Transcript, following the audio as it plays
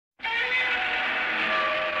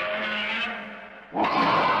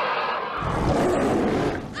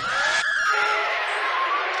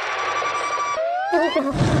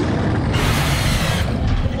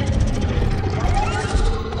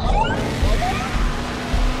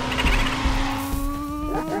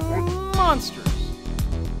Monsters.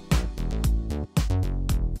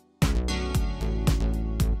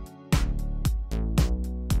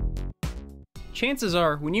 Chances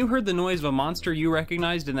are, when you heard the noise of a monster you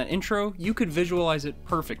recognized in that intro, you could visualize it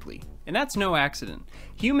perfectly. And that's no accident.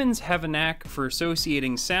 Humans have a knack for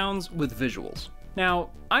associating sounds with visuals. Now,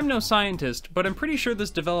 I'm no scientist, but I'm pretty sure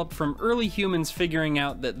this developed from early humans figuring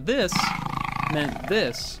out that this meant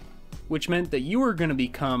this, which meant that you were going to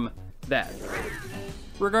become that.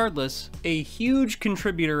 Regardless, a huge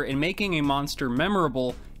contributor in making a monster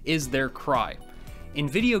memorable is their cry. In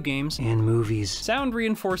video games and movies, sound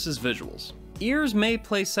reinforces visuals. Ears may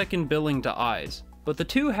play second billing to eyes, but the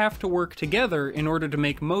two have to work together in order to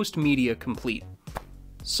make most media complete.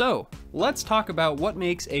 So, let's talk about what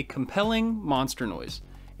makes a compelling monster noise.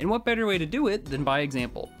 And what better way to do it than by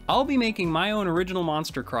example. I'll be making my own original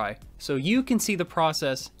monster cry, so you can see the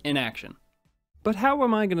process in action. But how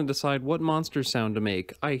am I going to decide what monster sound to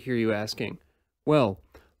make, I hear you asking? Well,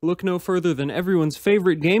 look no further than everyone's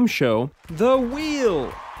favorite game show, The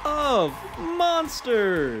Wheel of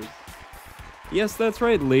Monsters! Yes, that's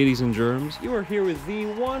right, ladies and germs. You are here with the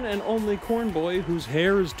one and only corn boy whose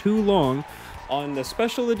hair is too long on the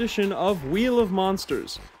special edition of Wheel of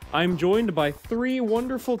Monsters. I'm joined by three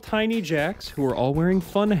wonderful tiny jacks who are all wearing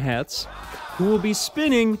fun hats, who will be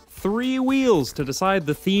spinning 3 wheels to decide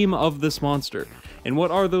the theme of this monster. And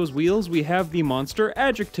what are those wheels? We have the monster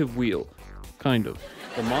adjective wheel. Kind of.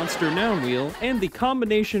 The monster noun wheel, and the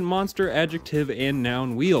combination monster adjective and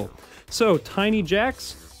noun wheel. So, tiny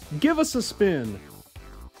jacks, give us a spin.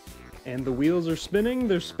 And the wheels are spinning,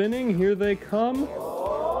 they're spinning, here they come.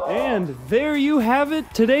 And there you have it.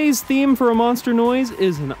 Today's theme for a monster noise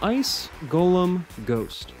is an ice golem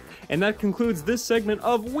ghost. And that concludes this segment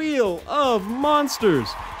of Wheel of Monsters.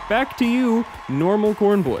 Back to you, normal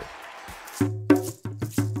corn boy.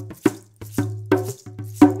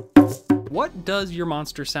 What does your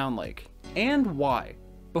monster sound like? And why?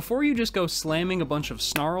 Before you just go slamming a bunch of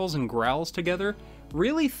snarls and growls together,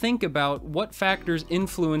 really think about what factors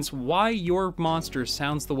influence why your monster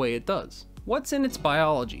sounds the way it does. What's in its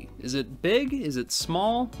biology? Is it big? Is it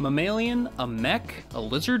small? Mammalian? A mech? A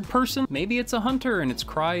lizard person? Maybe it's a hunter and its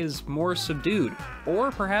cry is more subdued. Or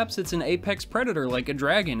perhaps it's an apex predator like a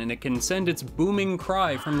dragon and it can send its booming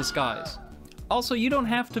cry from the skies. Also, you don't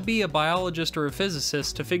have to be a biologist or a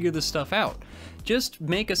physicist to figure this stuff out. Just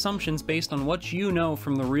make assumptions based on what you know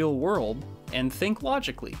from the real world and think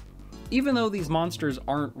logically. Even though these monsters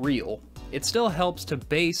aren't real, it still helps to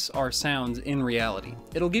base our sounds in reality.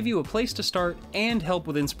 It'll give you a place to start and help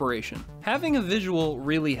with inspiration. Having a visual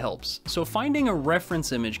really helps, so finding a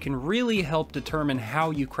reference image can really help determine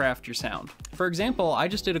how you craft your sound. For example, I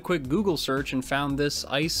just did a quick Google search and found this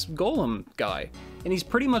ice golem guy, and he's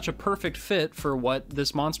pretty much a perfect fit for what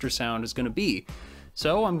this monster sound is going to be.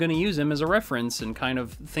 So I'm going to use him as a reference and kind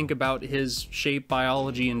of think about his shape,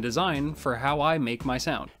 biology, and design for how I make my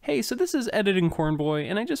sound. Hey, so this is Editing Corn Boy,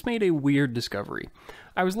 and I just made a weird discovery.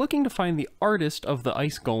 I was looking to find the artist of the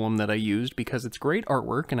ice golem that I used because it's great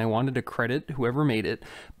artwork and I wanted to credit whoever made it,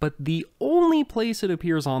 but the only place it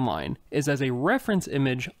appears online is as a reference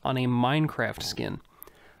image on a Minecraft skin.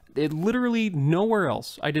 It literally nowhere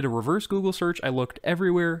else. I did a reverse Google search, I looked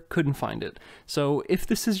everywhere, couldn't find it. So if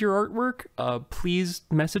this is your artwork, please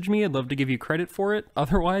message me, I'd love to give you credit for it.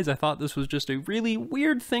 Otherwise, I thought this was just a really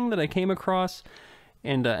weird thing that I came across.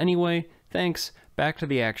 And anyway, thanks, back to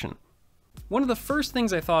the action. One of the first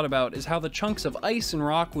things I thought about is how the chunks of ice and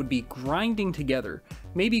rock would be grinding together,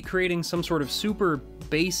 maybe creating some sort of super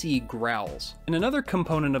bassy growls. And another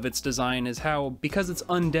component of its design is how, because it's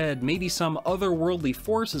undead, maybe some otherworldly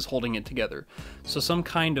force is holding it together. So some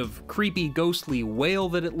kind of creepy, ghostly wail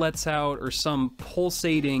that it lets out, or some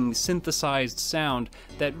pulsating, synthesized sound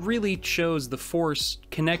that really shows the force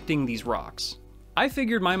connecting these rocks. I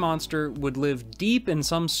figured my monster would live deep in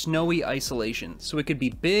some snowy isolation, so it could be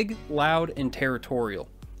big, loud, and territorial.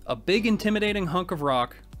 A big intimidating hunk of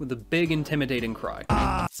rock with a big intimidating cry.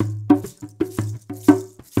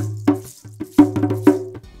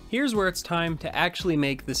 Here's where it's time to actually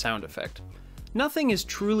make the sound effect. Nothing is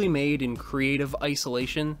truly made in creative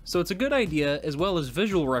isolation, so it's a good idea, as well as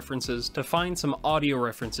visual references, to find some audio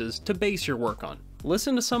references to base your work on.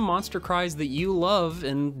 Listen to some monster cries that you love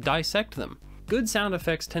and dissect them. Good sound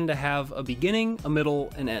effects tend to have a beginning, a middle,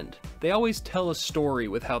 and end. They always tell a story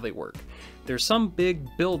with how they work. There's some big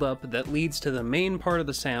build-up that leads to the main part of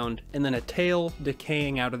the sound, and then a tail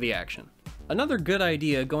decaying out of the action. Another good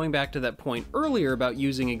idea, going back to that point earlier about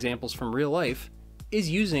using examples from real life, is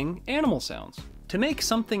using animal sounds. To make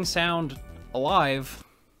something sound alive,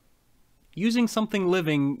 using something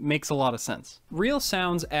living makes a lot of sense. Real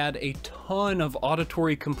sounds add a ton of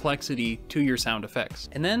auditory complexity to your sound effects.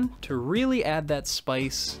 And then, to really add that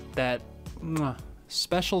spice, that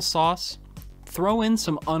special sauce, throw in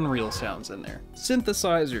some unreal sounds in there.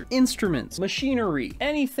 Synthesizer, instruments, machinery,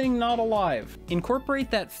 anything not alive.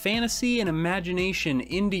 Incorporate that fantasy and imagination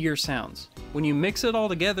into your sounds. When you mix it all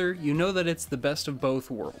together, you know that it's the best of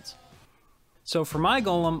both worlds. So for my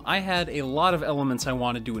golem, I had a lot of elements I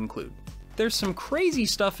wanted to include. There's some crazy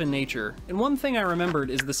stuff in nature, and one thing I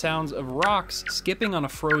remembered is the sounds of rocks skipping on a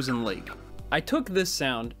frozen lake. I took this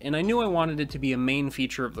sound, and I knew I wanted it to be a main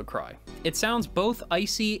feature of the cry. It sounds both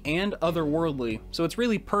icy and otherworldly, so it's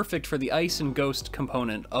really perfect for the ice and ghost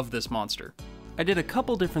component of this monster. I did a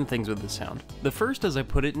couple different things with this sound. The first is I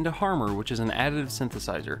put it into Harmor, which is an additive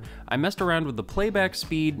synthesizer. I messed around with the playback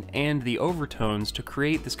speed and the overtones to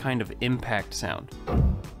create this kind of impact sound.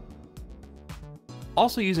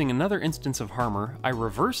 Also using another instance of Harmor, I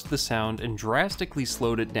reversed the sound and drastically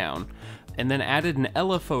slowed it down, and then added an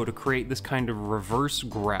LFO to create this kind of reverse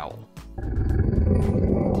growl.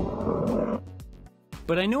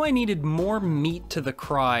 But I knew I needed more meat to the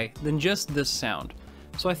cry than just this sound,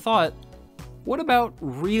 so I thought, what about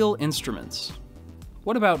real instruments?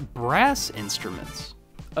 What about brass instruments?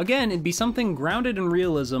 Again, it'd be something grounded in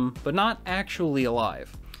realism, but not actually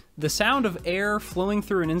alive. The sound of air flowing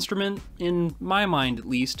through an instrument, in my mind at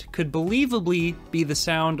least, could believably be the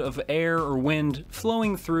sound of air or wind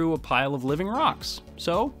flowing through a pile of living rocks.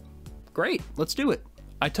 So, great, let's do it.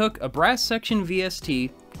 I took a brass section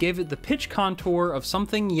VST, gave it the pitch contour of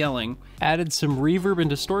something yelling, added some reverb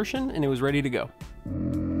and distortion, and it was ready to go.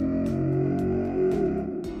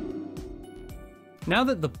 Now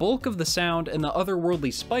that the bulk of the sound and the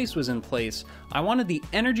otherworldly spice was in place, I wanted the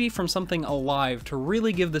energy from something alive to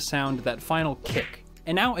really give the sound that final kick.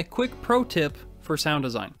 And now a quick pro tip for sound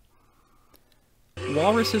design.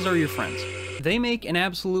 Walruses are your friends. They make an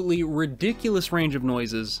absolutely ridiculous range of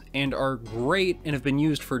noises and are great and have been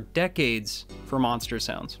used for decades for monster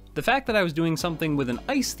sounds. The fact that I was doing something with an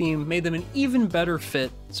ice theme made them an even better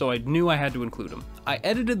fit, so I knew I had to include them. I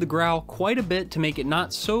edited the growl quite a bit to make it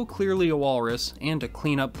not so clearly a walrus and to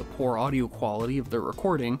clean up the poor audio quality of the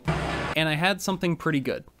recording, and I had something pretty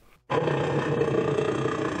good.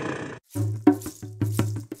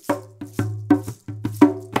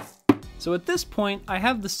 So at this point, I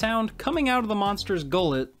have the sound coming out of the monster's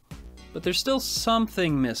gullet, but there's still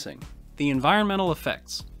something missing: the environmental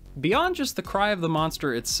effects. Beyond just the cry of the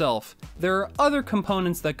monster itself, there are other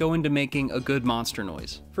components that go into making a good monster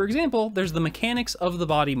noise. For example, there's the mechanics of the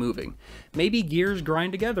body moving. Maybe gears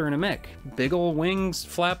grind together in a mech, big ol' wings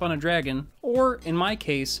flap on a dragon, or, in my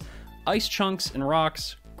case, ice chunks and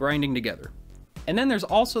rocks grinding together. And then there's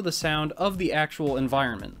also the sound of the actual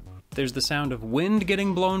environment. There's the sound of wind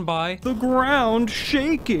getting blown by, the ground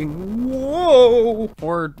shaking, whoa,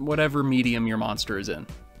 or whatever medium your monster is in.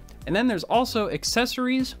 And then there's also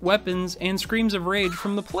accessories, weapons, and screams of rage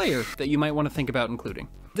from the player that you might want to think about including.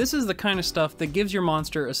 This is the kind of stuff that gives your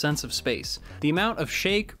monster a sense of space. The amount of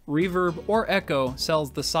shake, reverb, or echo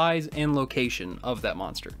sells the size and location of that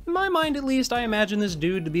monster. In my mind at least, I imagine this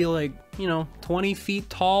dude to be like, 20 feet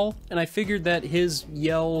tall, and I figured that his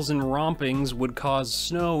yells and rompings would cause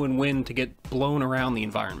snow and wind to get blown around the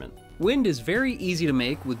environment. Wind is very easy to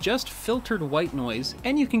make with just filtered white noise,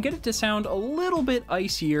 and you can get it to sound a little bit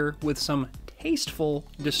icier with some tasteful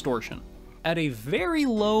distortion. At a very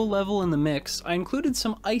low level in the mix, I included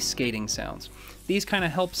some ice skating sounds. These kind of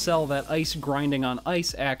help sell that ice grinding on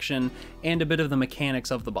ice action and a bit of the mechanics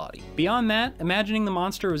of the body. Beyond that, imagining the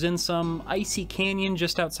monster was in some icy canyon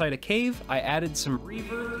just outside a cave, I added some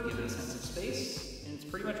reverb to give it a sense of space, and it's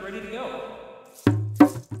pretty much ready to go.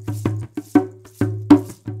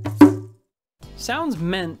 Sounds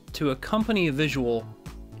meant to accompany a visual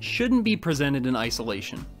shouldn't be presented in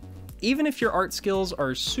isolation. Even if your art skills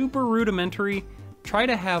are super rudimentary, try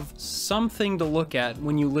to have something to look at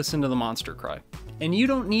when you listen to the monster cry. And you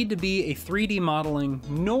don't need to be a 3D modeling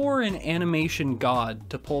nor an animation god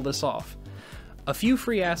to pull this off. A few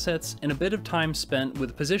free assets and a bit of time spent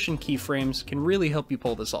with position keyframes can really help you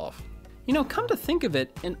pull this off. Come to think of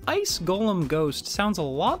it, an ice golem ghost sounds a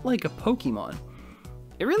lot like a Pokemon.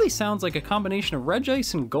 It really sounds like a combination of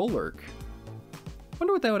Regice and Golurk.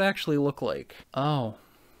 Wonder what that would actually look like.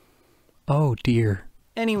 Oh dear.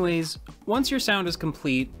 Anyways, once your sound is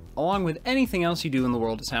complete, along with anything else you do in the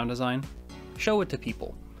world of sound design, show it to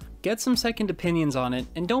people. Get some second opinions on it,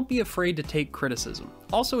 and don't be afraid to take criticism.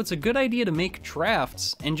 Also, it's a good idea to make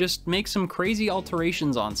drafts and just make some crazy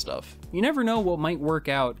alterations on stuff. You never know what might work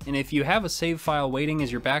out, and if you have a save file waiting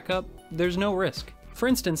as your backup, there's no risk. For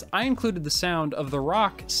instance, I included the sound of the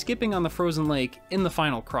rock skipping on the frozen lake in the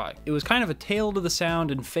final cry. It was kind of a tail to the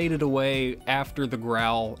sound and faded away after the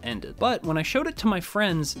growl ended. But when I showed it to my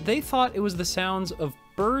friends, they thought it was the sounds of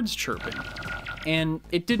birds chirping, and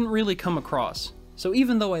it didn't really come across. So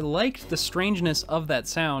even though I liked the strangeness of that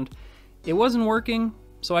sound, it wasn't working,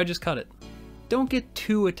 so I just cut it. Don't get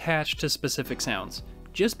too attached to specific sounds.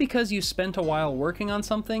 Just because you spent a while working on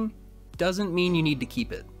something doesn't mean you need to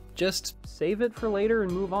keep it. Just save it for later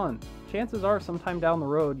and move on. Chances are sometime down the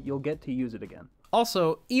road you'll get to use it again.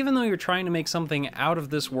 Also, even though you're trying to make something out of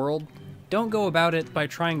this world, don't go about it by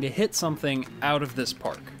trying to hit something out of this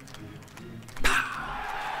park.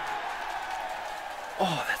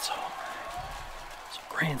 Oh, that's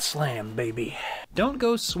a grand slam, baby. Don't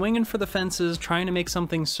go swinging for the fences trying to make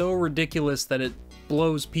something so ridiculous that it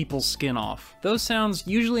blows people's skin off. Those sounds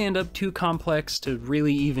usually end up too complex to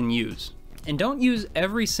really even use. And don't use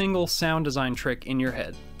every single sound design trick in your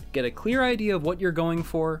head. Get a clear idea of what you're going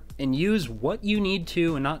for, and use what you need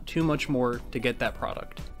to and not too much more to get that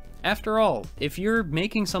product. After all, if you're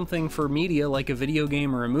making something for media like a video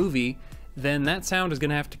game or a movie, then that sound is going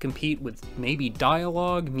to have to compete with maybe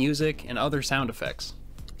dialogue, music, and other sound effects.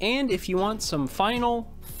 And if you want some final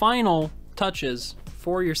touches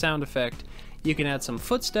for your sound effect, you can add some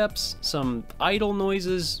footsteps, some idle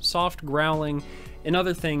noises, soft growling, and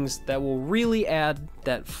other things that will really add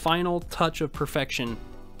that final touch of perfection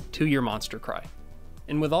to your monster cry.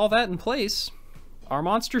 And with all that in place, our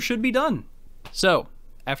monster should be done. So,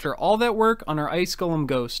 after all that work on our Ice Golem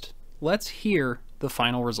Ghost, let's hear the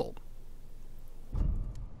final result.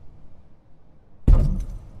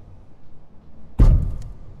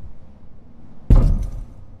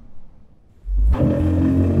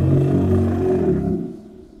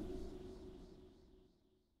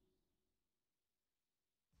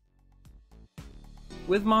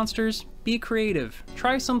 With monsters, be creative,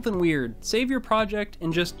 try something weird, save your project,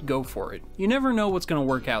 and just go for it. You never know what's going to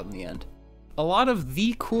work out in the end. A lot of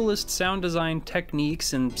the coolest sound design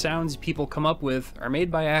techniques and sounds people come up with are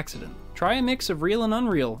made by accident. Try a mix of real and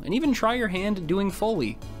unreal, and even try your hand at doing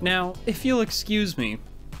Foley. Now, if you'll excuse me,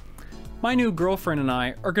 my new girlfriend and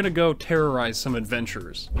I are going to go terrorize some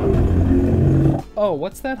adventurers. Oh,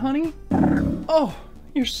 what's that, honey? Oh,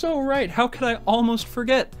 you're so right, how could I almost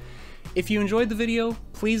forget? If you enjoyed the video,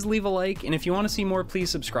 please leave a like, and if you want to see more, please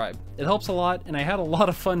subscribe. It helps a lot, and I had a lot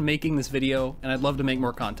of fun making this video, and I'd love to make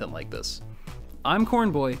more content like this. I'm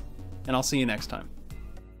Cornboy, and I'll see you next time.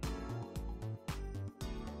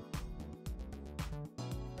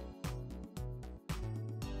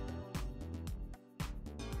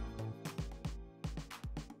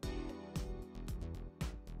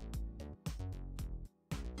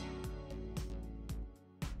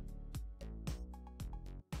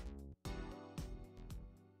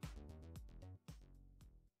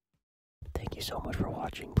 Thank you so much for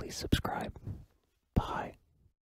watching. Please subscribe. Bye.